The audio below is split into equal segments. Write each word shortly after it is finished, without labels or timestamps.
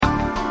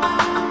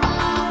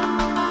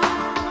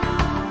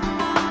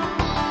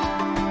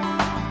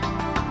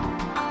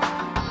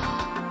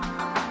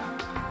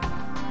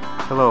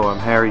Hello, I'm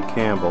Harry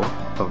Campbell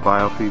of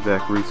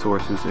Biofeedback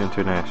Resources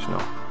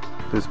International.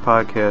 This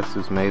podcast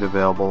is made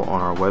available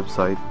on our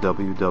website,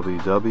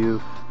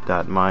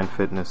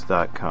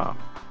 www.mindfitness.com.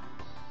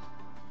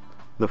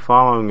 The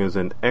following is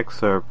an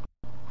excerpt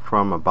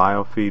from a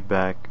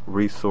Biofeedback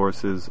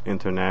Resources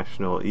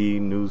International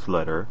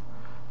e-newsletter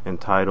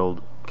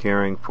entitled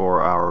Caring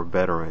for Our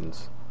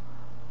Veterans,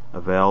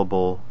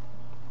 available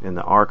in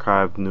the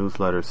archived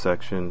newsletter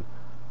section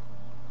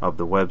of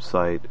the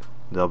website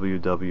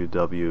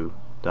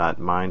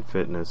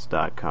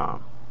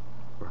www.mindfitness.com.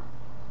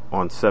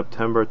 On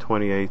September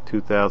 28,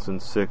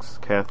 2006,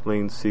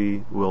 Cathleen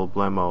C.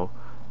 Wilblemo,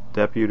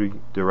 Deputy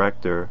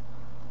Director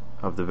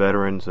of the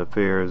Veterans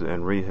Affairs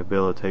and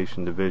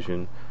Rehabilitation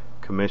Division,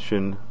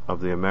 Commission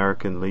of the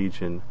American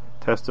Legion,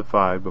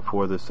 testified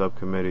before the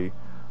Subcommittee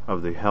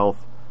of the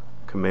Health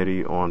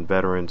Committee on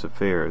Veterans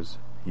Affairs,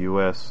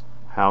 U.S.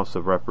 House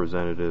of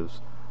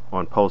Representatives,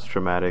 on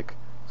post-traumatic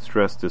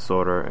stress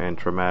disorder and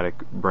traumatic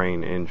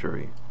brain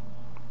injury.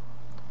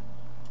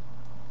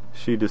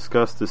 She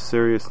discussed the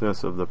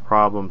seriousness of the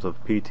problems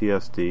of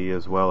PTSD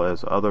as well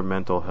as other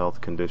mental health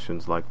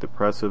conditions like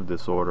depressive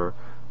disorder,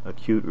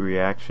 acute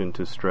reaction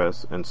to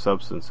stress, and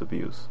substance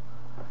abuse.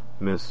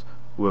 Ms.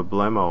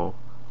 Wilblemo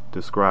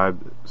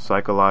described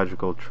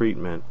psychological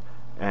treatment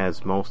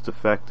as most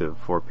effective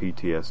for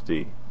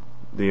PTSD.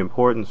 The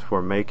importance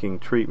for making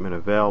treatment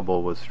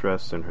available was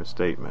stressed in her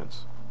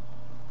statements.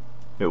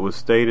 It was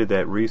stated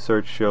that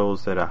research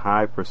shows that a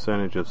high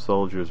percentage of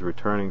soldiers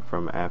returning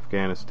from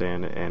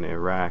Afghanistan and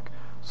Iraq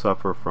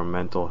suffer from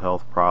mental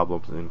health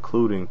problems,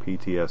 including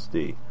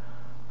PTSD.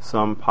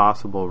 Some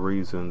possible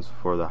reasons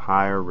for the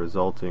higher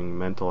resulting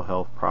mental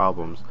health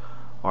problems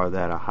are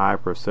that a high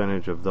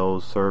percentage of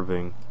those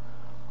serving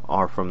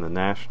are from the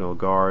National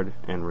Guard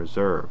and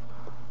Reserve.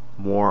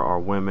 More are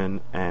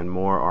women and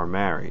more are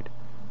married.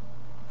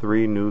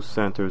 3 new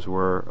centers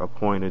were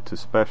appointed to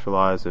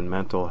specialize in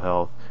mental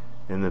health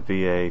in the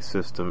VA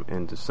system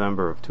in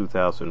December of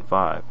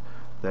 2005.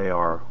 They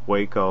are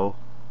Waco,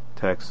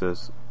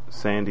 Texas,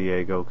 San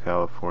Diego,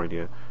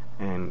 California,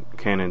 and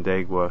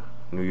Canandaigua,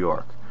 New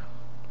York.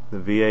 The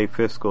VA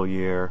Fiscal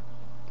Year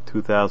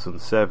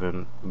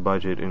 2007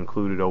 budget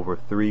included over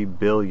 $3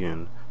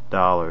 billion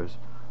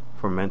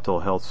for mental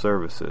health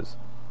services.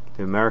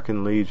 The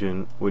American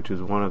Legion, which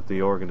is one of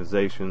the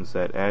organizations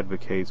that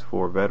advocates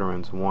for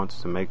veterans,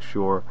 wants to make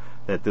sure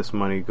that this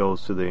money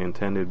goes to the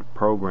intended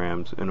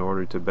programs in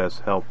order to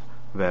best help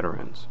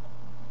veterans.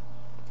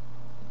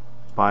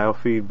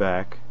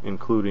 Biofeedback,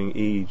 including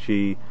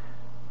EEG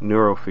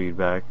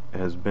Neurofeedback,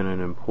 has been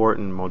an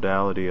important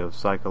modality of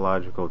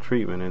psychological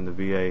treatment in the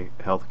VA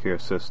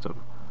healthcare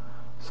system.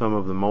 Some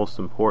of the most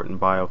important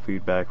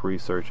biofeedback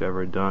research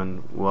ever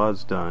done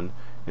was done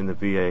in the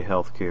VA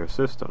healthcare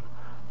system.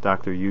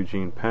 Dr.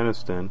 Eugene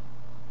Peniston,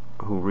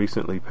 who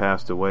recently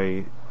passed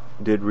away,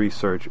 did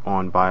research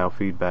on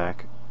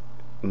biofeedback,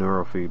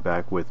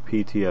 neurofeedback with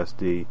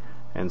PTSD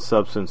and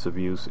substance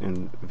abuse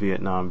in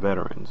Vietnam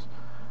veterans.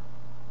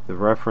 The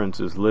reference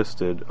is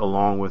listed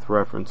along with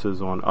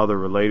references on other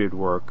related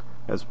work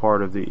as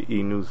part of the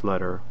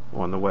e-newsletter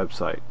on the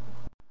website.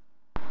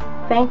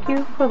 Thank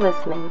you for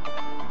listening.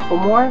 For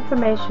more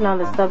information on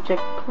the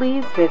subject,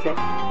 please visit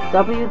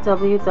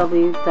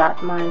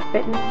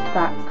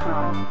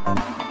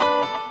www.mindfitness.com.